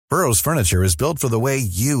Burrow's furniture is built for the way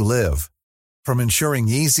you live. From ensuring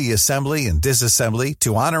easy assembly and disassembly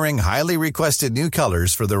to honoring highly requested new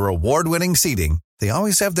colors for their award-winning seating, they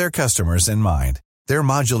always have their customers in mind. Their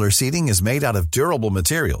modular seating is made out of durable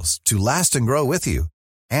materials to last and grow with you.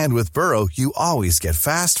 And with Burrow, you always get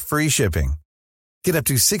fast, free shipping. Get up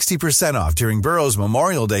to 60% off during Burrow's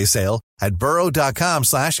Memorial Day sale at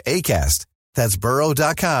burrow.com/ACAST. That's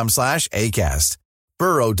burrow.com/ACAST.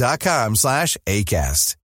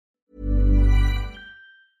 burrow.com/ACAST.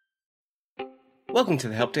 Welcome to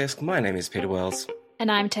the Help Desk. My name is Peter Wells.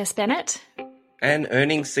 And I'm Tess Bennett. And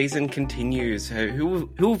earnings season continues. Who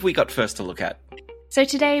have we got first to look at? So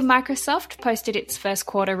today, Microsoft posted its first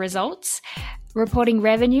quarter results, reporting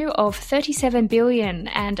revenue of $37 billion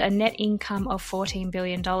and a net income of $14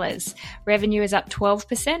 billion. Revenue is up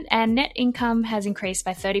 12% and net income has increased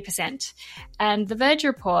by 30%. And The Verge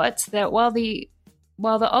reports that while the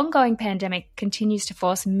ongoing pandemic continues to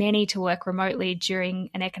force many to work remotely during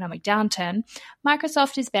an economic downturn,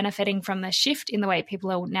 Microsoft is benefiting from the shift in the way people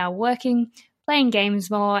are now working, playing games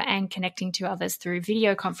more, and connecting to others through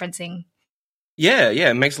video conferencing. Yeah,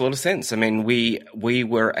 it makes a lot of sense. I mean, we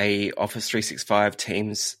were a Office 365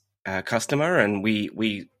 Teams customer, and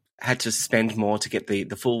we had to spend more to get the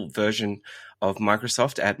full version of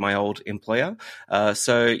Microsoft at my old employer.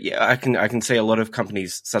 So yeah, I can see a lot of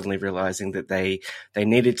companies suddenly realizing that they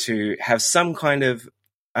needed to have some kind of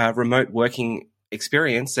remote working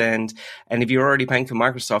experience, and if you're already paying for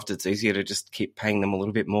Microsoft, it's easier to just keep paying them a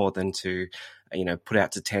little bit more than to put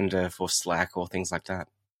out to tender for Slack or things like that.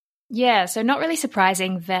 Yeah, so not really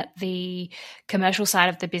surprising that the commercial side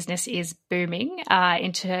of the business is booming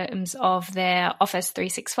in terms of their Office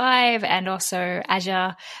 365 and also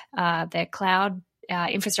Azure, their cloud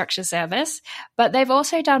infrastructure service. But they've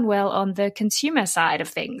also done well on the consumer side of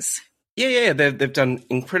things. Yeah, they've done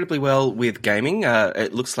incredibly well with gaming.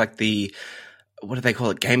 It looks like what do they call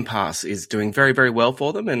it? Game Pass is doing very, very well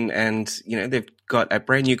for them. And they've got a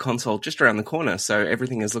brand new console just around the corner. So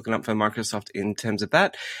everything is looking up for Microsoft in terms of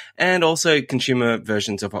that. And also consumer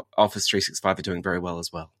versions of Office 365 are doing very well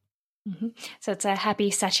as well. Mm-hmm. So it's a happy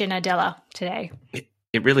Satya Nadella today.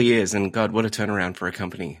 It really is. And God, what a turnaround for a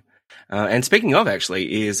company. And speaking of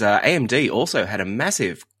actually is AMD also had a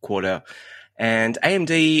massive quarter. And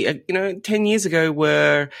AMD, 10 years ago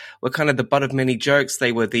were kind of the butt of many jokes.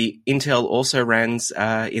 They were the Intel also-rans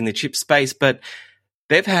in the chip space, but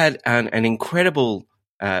they've had an incredible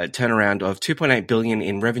turnaround of $2.8 billion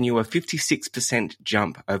in revenue, a 56%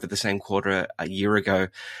 jump over the same quarter a year ago.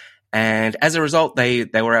 And as a result, they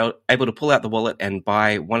were able to pull out the wallet and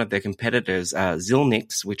buy one of their competitors,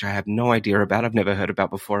 Xilinx, which I have no idea about. I've never heard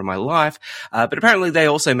about before in my life. But apparently they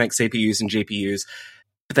also make CPUs and GPUs.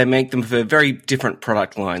 But they make them for very different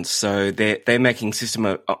product lines. So they're making system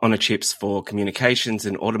on a chips for communications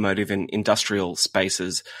and automotive and industrial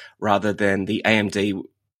spaces rather than the AMD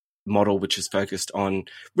model, which is focused on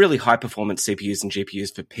really high performance CPUs and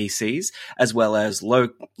GPUs for PCs, as well as low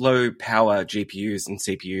power GPUs and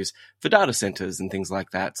CPUs for data centers and things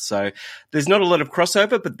like that. So there's not a lot of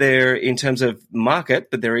crossover, but there in terms of market,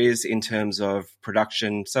 but there is in terms of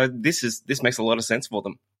production. So this makes a lot of sense for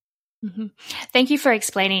them. Mm-hmm. Thank you for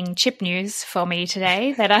explaining chip news for me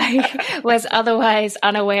today that I was otherwise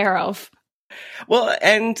unaware of. Well,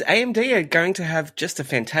 and AMD are going to have just a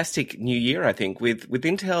fantastic new year, I think, with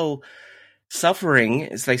Intel suffering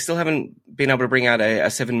as they still haven't been able to bring out a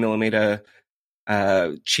 7mm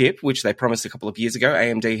chip, which they promised a couple of years ago.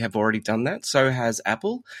 AMD have already done that. So has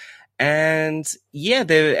Apple. And yeah,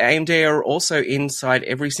 the AMD are also inside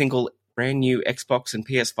every single brand new Xbox and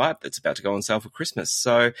PS5 that's about to go on sale for Christmas.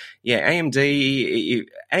 So yeah,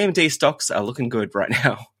 AMD stocks are looking good right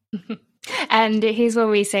now. And here's where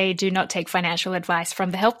we say, do not take financial advice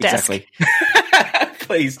from the help desk. Exactly.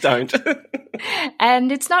 Please don't.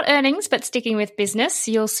 And it's not earnings, but sticking with business,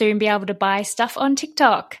 you'll soon be able to buy stuff on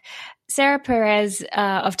TikTok. Sarah Perez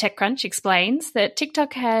of TechCrunch explains that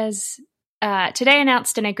TikTok has today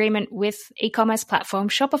announced an agreement with e-commerce platform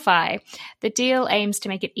Shopify. The deal aims to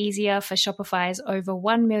make it easier for Shopify's over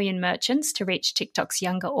 1 million merchants to reach TikTok's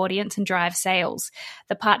younger audience and drive sales.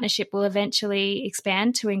 The partnership will eventually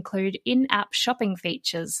expand to include in-app shopping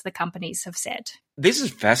features, the companies have said. This is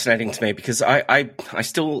fascinating to me because I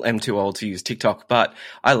still am too old to use TikTok, but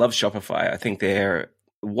I love Shopify. I think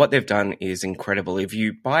what they've done is incredible. If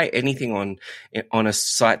you buy anything on a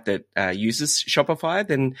site that uses Shopify,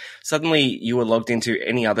 then suddenly you are logged into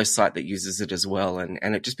any other site that uses it as well.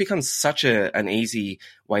 And it just becomes such an easy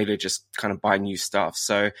way to just kind of buy new stuff.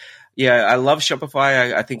 So yeah, I love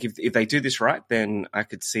Shopify. I think if they do this right, then I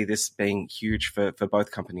could see this being huge for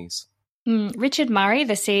both companies. Richard Murray,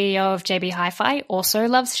 the CEO of JB Hi-Fi, also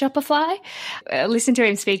loves Shopify. Listened to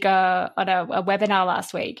him speak on a webinar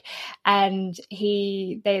last week, and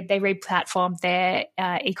they re-platformed their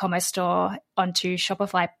e-commerce store onto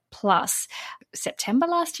Shopify Plus September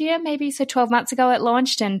last year, maybe. So 12 months ago it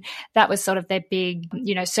launched, and that was sort of their big,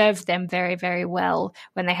 served them very, very well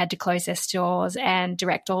when they had to close their stores and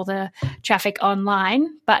direct all the traffic online.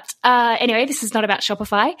 But anyway, this is not about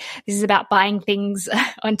Shopify. This is about buying things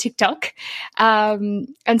on TikTok. And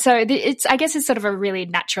so I guess it's sort of a really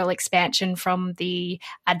natural expansion from the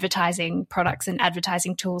advertising products and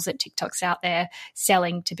advertising tools that TikTok's out there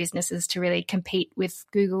selling to businesses to really compete with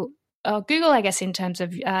Google, I guess, in terms of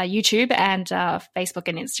YouTube and Facebook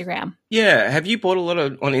and Instagram. Yeah. Have you bought a lot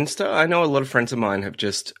on Insta? I know a lot of friends of mine have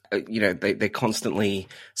just, they're constantly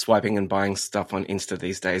swiping and buying stuff on Insta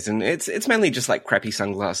these days. And it's mainly just like crappy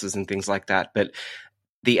sunglasses and things like that. But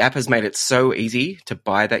the app has made it so easy to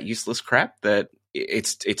buy that useless crap that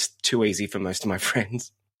it's too easy for most of my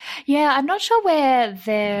friends. Yeah, I'm not sure where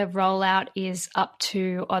their rollout is up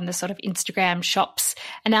to on the sort of Instagram shops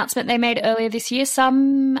announcement they made earlier this year.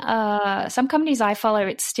 Some companies I follow,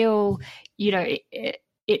 it's still,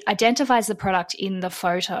 it identifies the product in the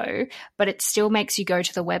photo, but it still makes you go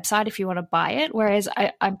to the website if you want to buy it. Whereas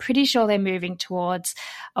I'm pretty sure they're moving towards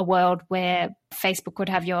a world where Facebook would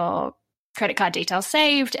have your credit card details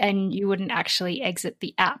saved and you wouldn't actually exit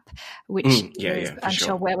the app, which I'm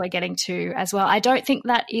sure where we're getting to as well. I don't think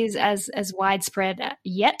that is as widespread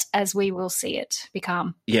yet as we will see it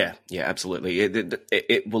become. Yeah, absolutely.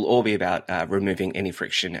 It will all be about removing any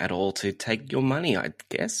friction at all to take your money, I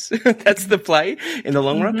guess. That's the play in the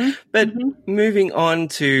long run. But moving on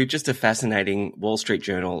to just a fascinating Wall Street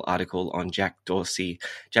Journal article on Jack Dorsey.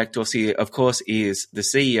 Jack Dorsey, of course, is the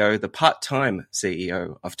CEO, the part-time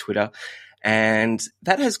CEO of Twitter. And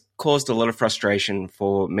that has caused a lot of frustration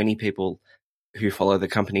for many people who follow the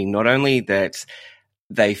company. Not only that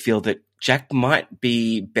they feel that Jack might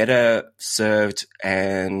be better served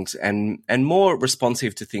and more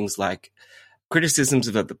responsive to things like criticisms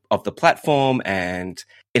of the platform and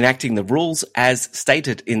enacting the rules as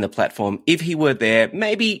stated in the platform if he were there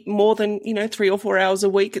maybe more than 3 or 4 hours a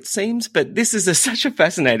week, it seems. But this is such a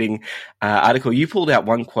fascinating article. You pulled out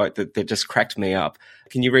one quote that just cracked me up.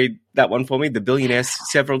 Can you read that one for me? The billionaire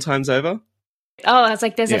several times over. Oh, I was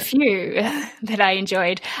like, there's a few that I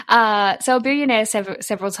enjoyed. So a billionaire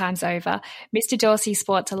several times over, Mr. Dorsey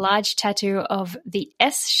sports a large tattoo of the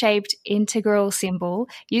S-shaped integral symbol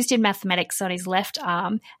used in mathematics on his left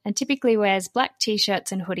arm and typically wears black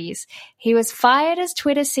T-shirts and hoodies. He was fired as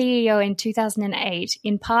Twitter CEO in 2008,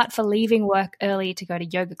 in part for leaving work early to go to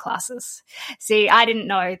yoga classes. See, I didn't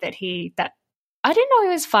know he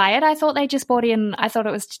was fired. I thought they just brought in, I thought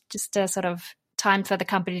it was just a sort of time for the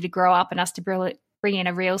company to grow up and us to bring in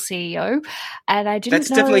a real CEO. And I didn't know. That's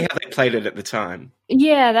definitely how they played it at the time.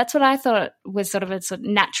 Yeah, that's what I thought was sort of a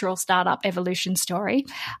natural startup evolution story.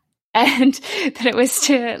 And that it was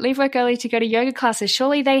to leave work early to go to yoga classes.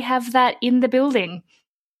 Surely they have that in the building.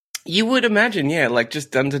 You would imagine, yeah, like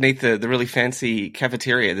just underneath the really fancy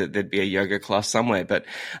cafeteria that there'd be a yoga class somewhere, but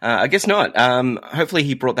I guess not. Hopefully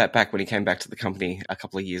he brought that back when he came back to the company a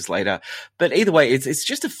couple of years later. But either way, it's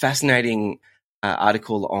just a fascinating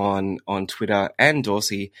article on Twitter and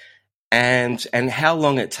Dorsey and how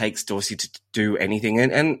long it takes Dorsey to do anything.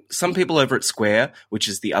 And some people over at Square, which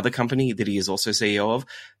is the other company that he is also CEO of,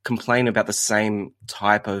 complain about the same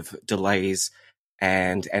type of delays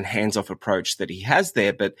and hands-off approach that he has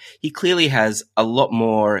there, but he clearly has a lot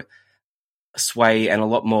more sway and a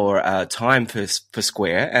lot more time for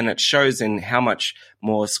Square, and it shows in how much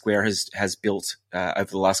more Square has built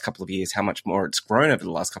over the last couple of years, how much more it's grown over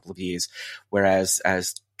the last couple of years, whereas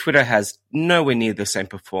as Twitter has nowhere near the same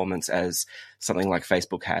performance as something like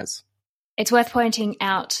Facebook has. It's worth pointing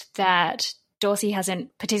out that Dorsey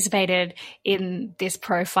hasn't participated in this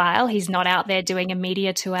profile. He's not out there doing a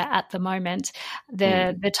media tour at the moment.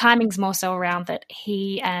 The timing's more so around that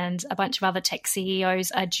he and a bunch of other tech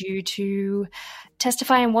CEOs are due to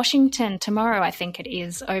testify in Washington tomorrow, I think it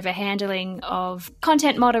is, over handling of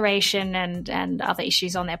content moderation and other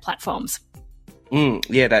issues on their platforms.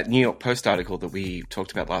 Yeah, that New York Post article that we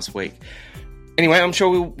talked about last week. Anyway, I'm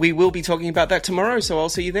sure we will be talking about that tomorrow, so I'll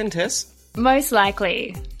see you then, Tess. Most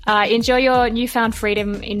likely. Enjoy your newfound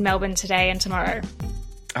freedom in Melbourne today and tomorrow.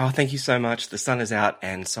 Oh, thank you so much. The sun is out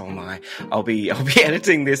and so am I. I'll be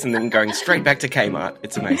editing this and then going straight back to Kmart.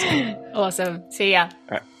 It's amazing. Awesome. See ya.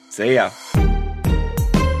 All right. See ya.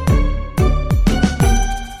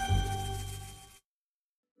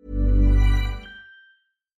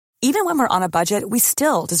 Even when we're on a budget, we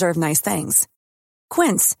still deserve nice things.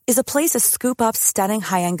 Quince is a place to scoop up stunning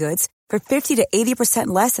high-end goods for 50 to 80%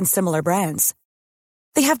 less than similar brands.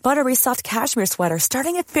 They have buttery soft cashmere sweaters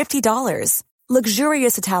starting at $50,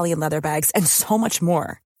 luxurious Italian leather bags, and so much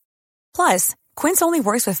more. Plus, Quince only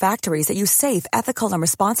works with factories that use safe, ethical, and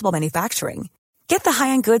responsible manufacturing. Get the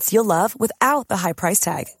high-end goods you'll love without the high price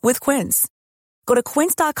tag with Quince. Go to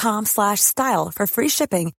quince.com/style for free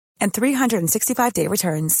shipping and 365-day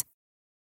returns.